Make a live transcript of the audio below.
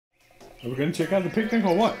Are we going to check out the picnic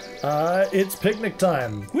or what? It's picnic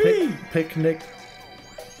time. Whee! Picnic.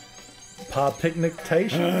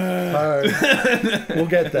 Picnictation? We'll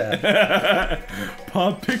get there.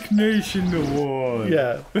 Picnation Award.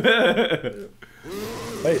 Yeah.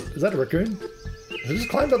 Wait, is that a raccoon? Has it just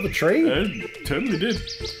climbed up the tree? It totally did.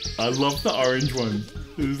 I love the orange one.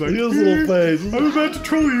 It was like, His little face. I'm about to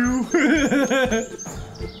troll you.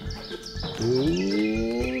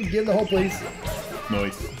 Ooh, get in the hole, please.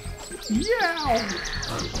 Nice. Yeah.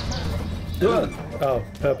 Oh,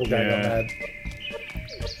 purple guy got mad.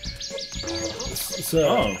 So,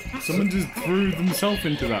 Oh, someone just threw themselves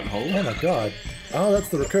into that hole. oh my god. Oh, that's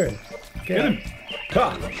the raccoon. Get him.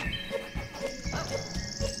 Ha!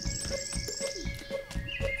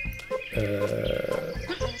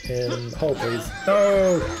 In hole, please.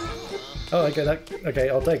 No! Oh, okay, okay,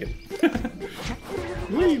 I'll take it.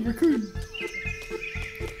 Wee, raccoon.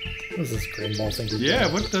 What does this green ball thing do?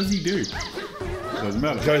 Yeah, what does he do? Doesn't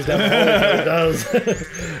matter. Goes down the hole, it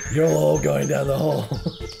does. You're all going down the hole.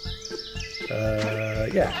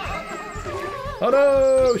 Yeah. Oh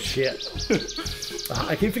no! Shit.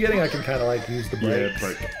 I keep forgetting I can kind of like use the brakes. Yeah,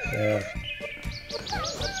 brake. Yeah.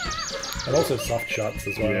 And also soft shots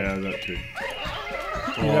as well. Yeah, that too.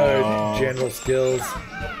 You know, general skills.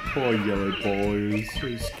 Poor yellow boy is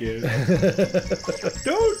so scared.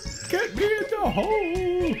 Don't get me in the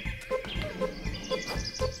hole!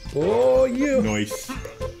 Oh, you! Nice.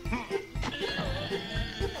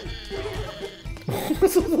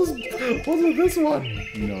 What's with this one?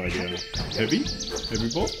 No idea. Heavy? Heavy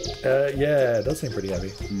ball? Yeah, it does seem pretty heavy.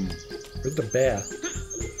 Where's the bear?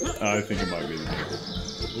 I think it might be the bear.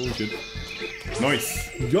 Oh shit. Nice!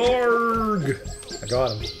 Yarg! I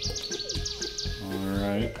got him.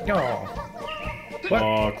 Alright. Oh. What?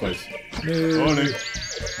 Oh, close. No. Oh no.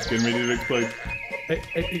 It's getting ready to explode. Hey,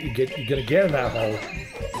 you're gonna get in that hole.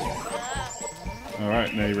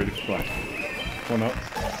 Alright, now you're ready for fly. One up.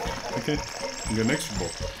 Okay. You got an extra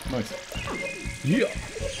ball. Nice. Yeah.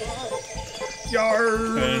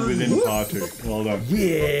 Yarg! And within par 2. Well done.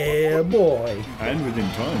 Yeah, boy. And within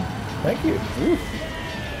time. Thank you. Ooh.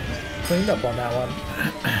 Cleaned up on that one.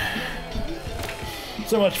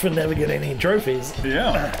 So much for never getting any trophies.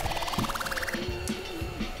 Yeah.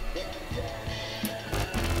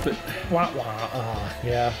 But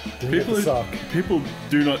yeah. Didn't get the sock. People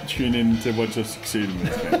do not tune in to watch us succeed in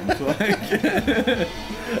this game. It's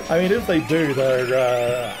like I mean, if they do,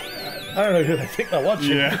 they're. I don't know who they think they're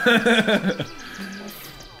watching. yeah.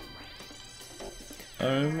 I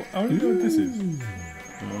want to know what this is.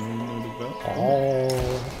 Oh.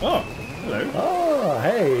 Oh, hello. Oh,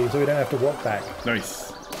 hey, so we don't have to walk back.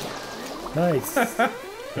 Nice. Nice.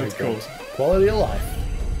 That's cool. Quality of life.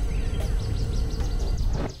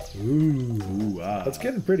 Ooh. Ooh, wow. That's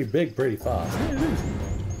getting pretty big pretty fast. Yeah, it is.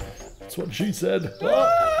 That's what she said.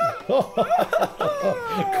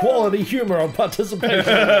 Quality humor on participation.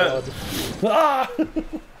 Ah!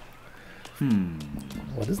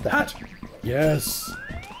 What is that? Hat. Yes.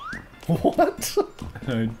 What?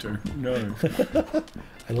 I don't know.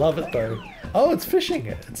 I love it though. Oh, it's fishing.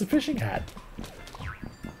 It's a fishing hat.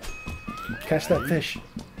 Catch that fish.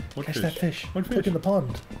 What Catch fish? that fish. What fish? Look in the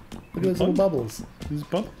pond. Look at those little pond? bubbles. There's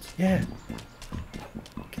bubbles? Yeah.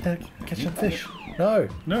 Catch that fish. No.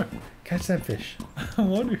 No. Catch that fish. I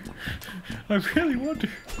want to. I really want to.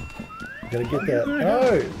 Gotta get that.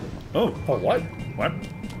 No. Oh. Oh, what? What?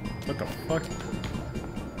 What the fuck?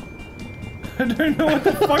 I don't know what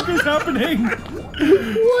the fuck is happening.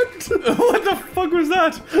 What? What the fuck was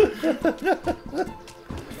that?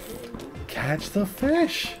 Catch the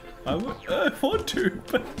fish. I want to,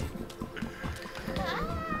 but...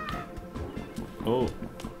 Oh.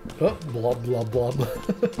 Oh, blob, blob, blob.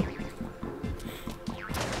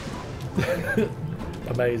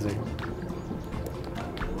 Amazing.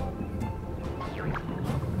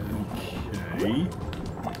 Okay.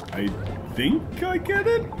 I think I get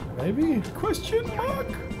it? Maybe. Question mark?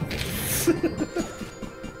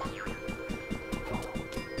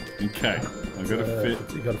 Okay. I've got to fit.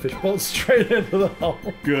 You got a fish bolt straight into the hole.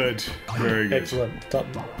 Good. Very good. Excellent. Top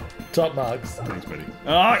marks. Thanks, buddy.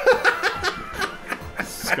 Ah!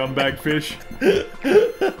 Scumbag fish.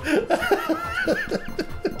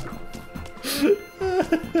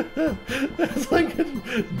 It's like it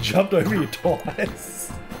jumped over you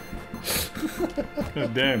twice.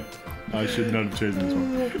 God damn. I should not have chosen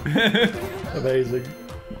this one. Amazing.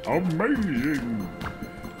 Amazing.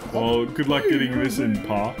 Well, good luck getting this in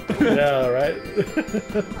par. Yeah, right?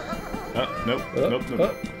 Nope, nope,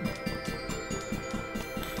 nope.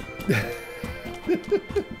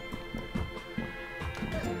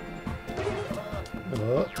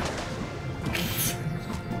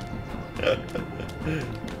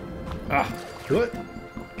 Ah. Do it.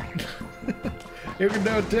 You can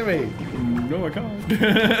do it, Timmy. No, I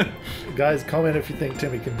can't. Guys, comment if you think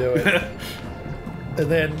Timmy can do it. And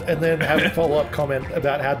then have a follow-up comment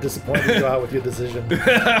about how disappointed you are with your decision.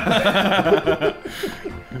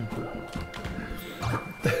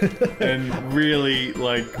 And really,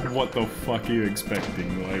 like, what the fuck are you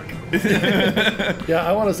expecting? Like, yeah,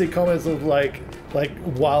 I want to see comments of like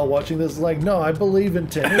while watching this, like, no, I believe in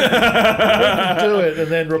Timmy. We can do it, and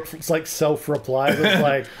then it's like self-reply with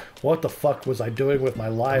like, what the fuck was I doing with my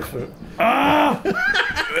life? ah,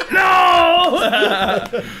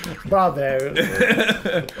 no, Bravo,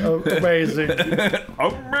 amazing,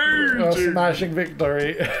 amazing, a smashing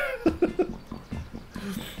victory.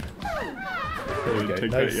 Okay,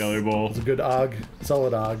 take that yellow ball. It's a good ARG,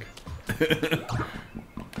 solid ARG.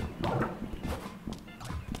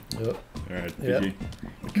 Yep. Alright, Yep. fishy.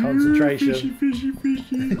 Concentration. Fishy, fishy,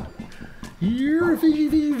 fishy. You're a fishy,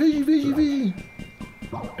 fishy, fishy, fishy, fishy.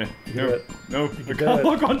 No, no, I do can't it.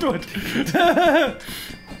 lock onto it.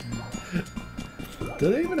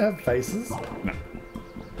 Do they even have faces? No.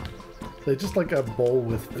 They're just like a ball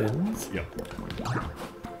with fins. Yep.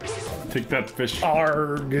 Take that fish.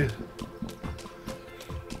 ARG.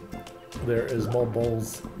 There is more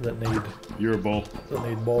balls that need You're a ball.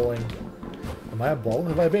 bowling. Am I a ball?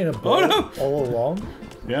 Have I been a ball all along?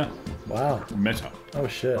 Yeah. Wow. Meta. Oh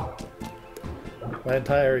shit. My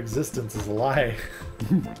entire existence is a lie.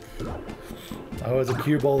 I was a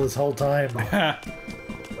cue ball this whole time. You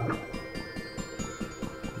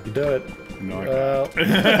can do it. No, I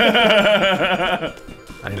can't.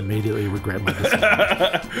 I immediately regret my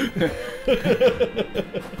decision.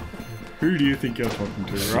 Who do you think you're talking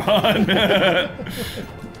to, Ron?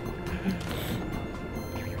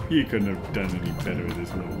 You couldn't have done any better with this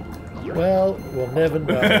level. Well, we'll never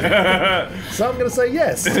know. So I'm gonna say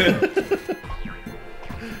yes.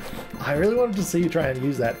 I really wanted to see you try and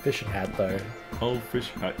use that fishing hat though. I'll fish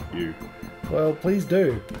at you. Well, please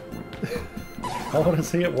do. I want to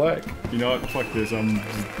see it work. You know what? Fuck this. I'm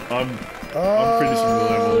finishing the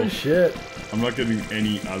level. Oh shit. I'm not getting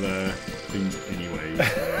any other things anyway.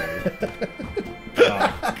 So.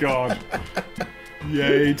 Oh god.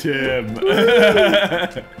 Yay, Tim.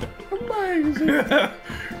 Amazing.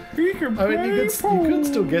 I mean, you could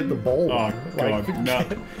still get the ball one. God, no.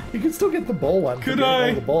 You can still get the ball one. Could I?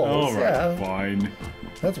 All the balls. Alright, Yeah. fine.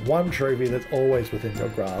 That's one trophy that's always within your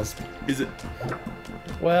grasp. Is it?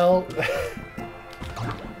 Well,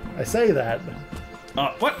 I say that.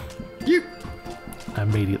 What? You? I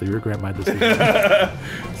immediately regret my decision.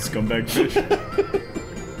 Scumbag fish.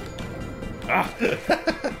 Ah!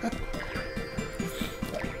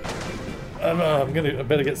 I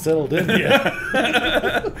better get settled in here.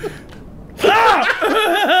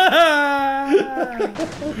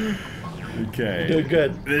 Okay. Doing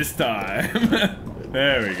good. This time.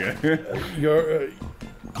 There we go.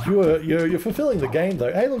 You're fulfilling the game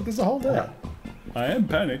though. Hey, look, there's a hole there. I am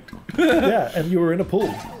panicked. Yeah, and you were in a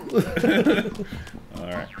pool.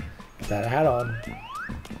 Alright. Get that hat on.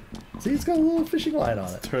 See, it's got a little fishing line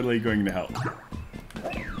on it. Totally going to help.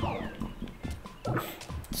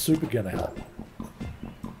 Super gonna help.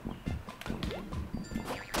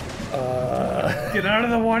 Get out of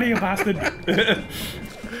the water, you bastard!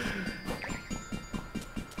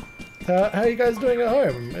 How are you guys doing at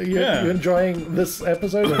home? Are you enjoying this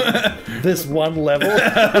episode of this one level?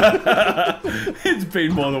 It's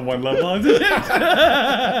been more than one level, hasn't it?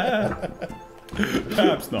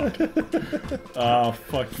 Perhaps not. Ah,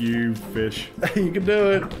 fuck you, fish. You can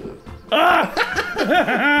do it.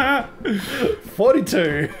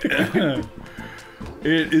 42.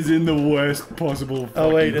 It is in the worst possible fucking Oh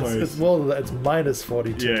wait, place. it's more than that. It's minus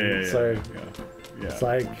 42. Yeah. So Yeah. it's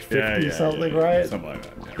like 50 something, right? Something like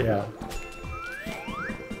that. Yeah.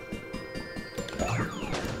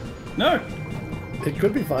 No! It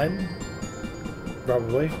could be fine.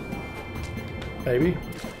 Probably. Maybe.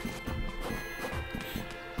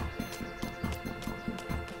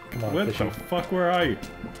 Come on, What fishing. the fuck, where are you?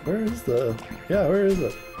 Where is the... Yeah, where is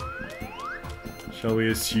it? Shall we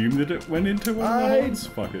assume that it went into one of the holes?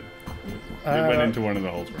 Fuck it. It went into one of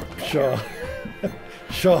the holes, bro. Sure.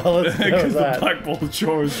 Sure, let's go Because with the that. black ball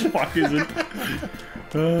sure as fuck isn't.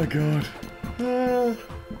 Oh god.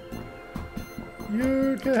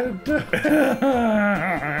 You can do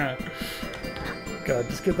God,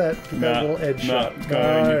 just get that little edge shot.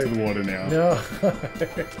 Going into the water now. No.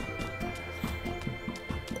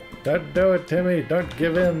 Don't do it, Timmy. Don't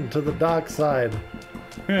give in to the dark side.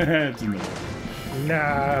 It's in the water.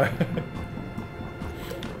 No.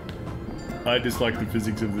 I dislike the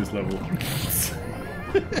physics of this level.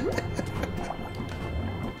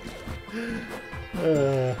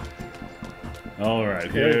 All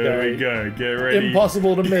right, here we go. Get ready.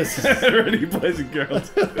 Impossible to miss. Ready, boys and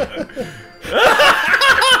girls.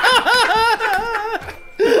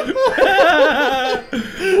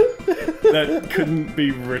 That couldn't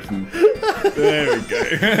be written. There we go.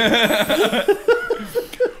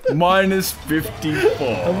 Minus 54.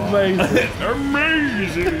 Amazing.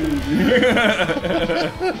 Amazing.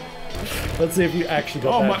 Let's see if you actually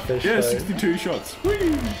got that fish. Yeah, though. 62 shots.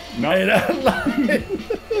 Whee! No.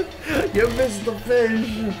 You missed the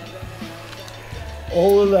fish.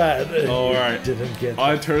 All of that. All right. Didn't get.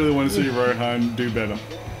 I totally want to see Rohan do better.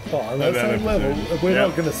 Oh, on that same level, we're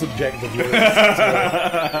not going to subject the viewers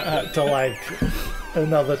to like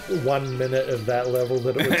another 1 minute of that level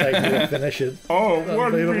that it would take me to finish it. Oh,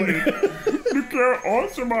 1 minute! Look how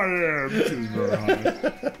awesome I am! This is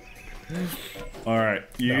Rohan. Alright,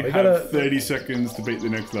 you have 30 seconds to beat the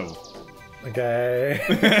next level. Okay.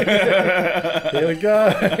 Here we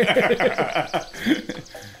go.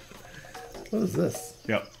 What is this?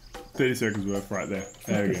 Yep. 30 seconds worth right there.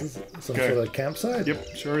 There we go. Some sort of campsite?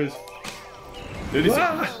 Yep, sure is. 30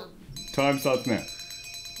 seconds. Time starts now.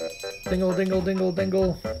 Dingle, dingle, dingle,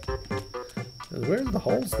 dingle. Where are the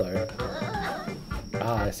holes though?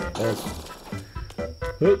 Ah, I see. There's...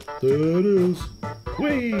 There it is.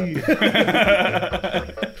 Whee!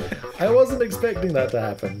 I wasn't expecting that to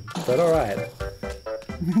happen, but alright.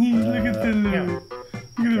 Look at the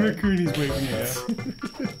raccoon he's waving at.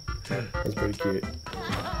 That's pretty cute.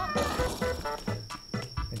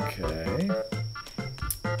 Okay.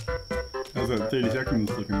 How's that 30 seconds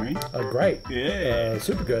looking, mate? Oh, great. Yeah.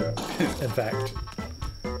 Super good, in fact.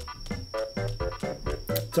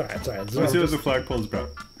 It's alright, it's alright. Let's see what the flagpole's about.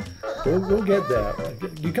 We'll get there.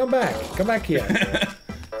 You come back. Come back here.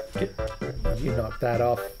 You knocked that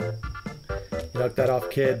off. You knocked that off,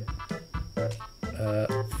 kid.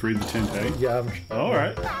 Free the tent, eh? Yeah,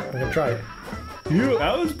 Alright. I'm gonna try it.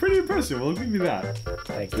 That was pretty impressive. I'll give you that.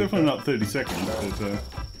 Thank you. Definitely not 30 seconds, but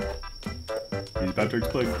he's about to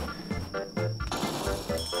explode.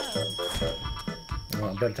 Oh,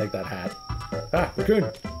 I better take that hat. Ah,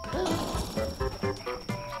 raccoon.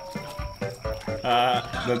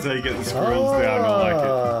 That's how you get the squirrels down. I like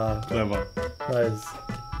it. Clever. Nice.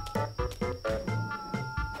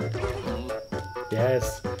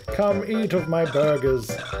 Yes. Come eat of my burgers.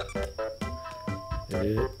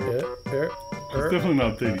 It's definitely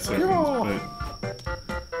not 30 seconds,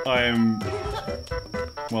 but I am...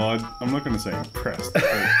 Well, I'm not going to say impressed, but...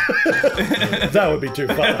 That would be too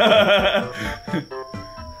far.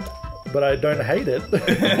 But I don't hate it.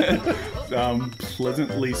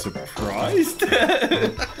 Pleasantly surprised? Do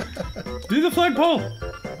the flagpole!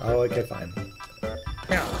 Oh, okay, fine.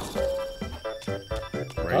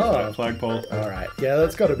 Raise that flagpole. Alright. Yeah,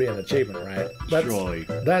 that's got to be an achievement, right? Surely.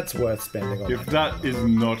 That's worth spending on. If that is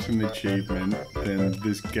not an achievement, then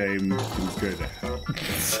this game can go to hell.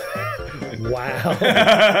 Wow.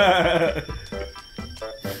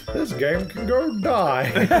 This game can go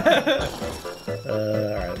die.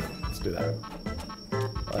 Alright, let's do that.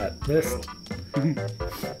 That missed.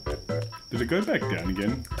 Did it go back down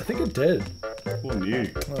again? I think it did. Oh, new.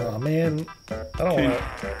 Oh man, I don't want to.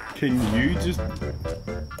 Can you just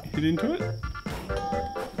hit into it?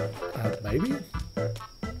 Maybe?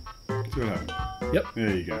 See what happens. Yep.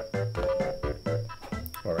 There you go.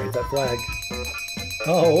 Alright, that flag.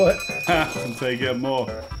 Oh, what? That's how you get more.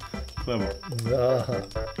 Clever.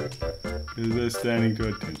 Because they're standing to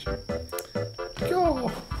attention. Go!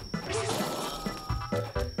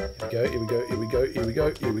 Here we go, here we go, here we go,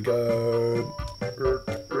 here we go, here we go.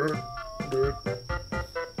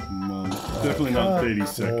 Well, definitely not 30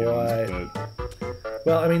 seconds, but...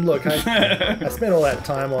 Well, I mean, look, I spent all that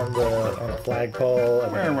time on the flagpole.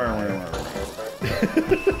 I'm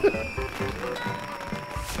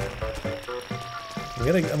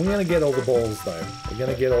gonna get all the balls though. We're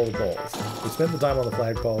gonna get all the balls. We spent the time on the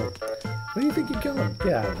flagpole. Where do you think you're going?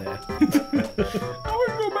 Get out of there. I want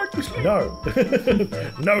to go back to sleep. No.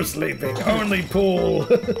 No sleeping. Only pool.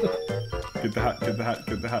 Get the hat, get the hat,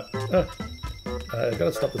 get the hat. I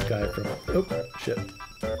gotta stop this guy from... Oh, shit.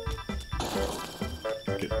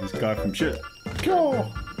 Get this guy from shit. Go!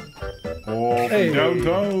 Oh, from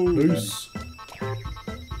downtown. Loose.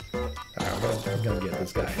 I'm gonna get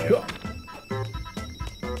this guy. Go!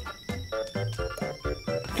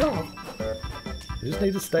 You just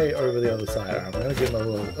need to stay over the other side. I'm gonna give him a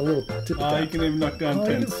little tip. You can even knock down tents.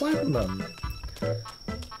 You can flatten them.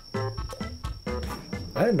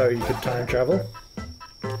 I didn't know you could time travel.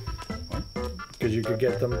 What? Because you could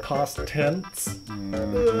get them past tents.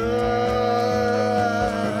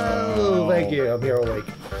 Oh, thank you. I'm here awake.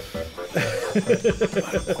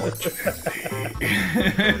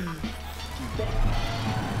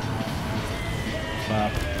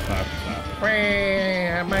 Clap, clap, clap.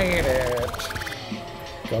 I made it.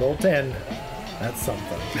 Got all 10. That's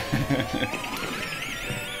something.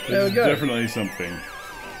 There we go. Definitely something.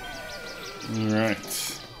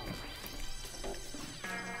 Alright.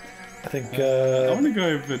 I think I want to go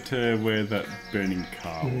over to where that burning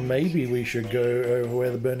car was. maybe we should go over where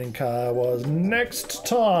the burning car was next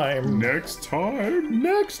time. Next time?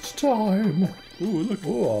 Next time. Ooh, look.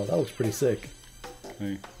 Oh, that looks pretty sick.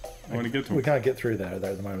 Hey, I want to get to We it. can't get through there though,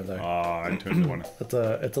 at the moment though. Ah, I totally want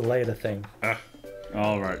to. It's a later thing.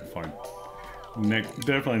 Alright, fine.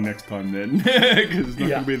 Definitely next time then. Because it's not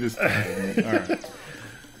going to be this time. Alright.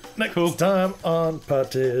 Next time on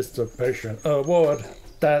Participation Award.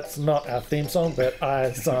 That's not our theme song, but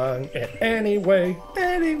I sung it anyway.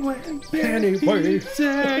 Anyway. Sang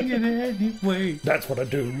it anyway. That's what I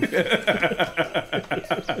do.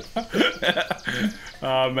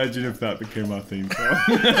 Imagine if that became our theme song.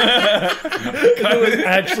 It was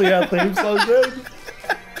actually our theme song, then.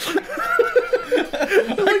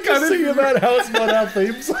 I can sing about how it's not our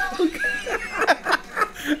theme song.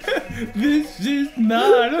 This is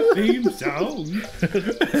not a theme song.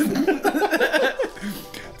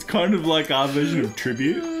 It's kind of like our version of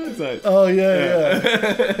tribute. Is that... Oh, yeah.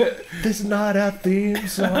 This is not our theme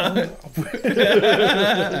song.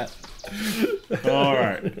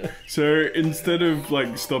 Alright. So instead of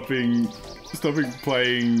like stopping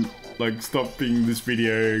playing, like stopping this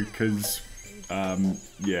video because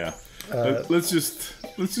yeah. Let's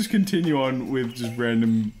just continue on with just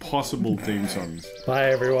random possible theme songs. Bye,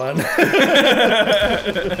 everyone.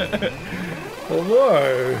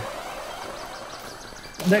 Whoa.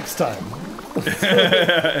 Next time.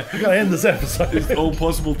 We're gonna end this episode. All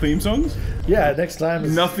possible theme songs? Yeah, next time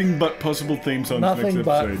is Nothing but possible theme songs nothing next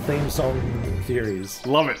but episode. theme song theories.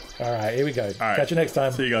 Love it. All right, here we go. All right. Catch you next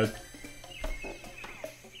time. See you guys.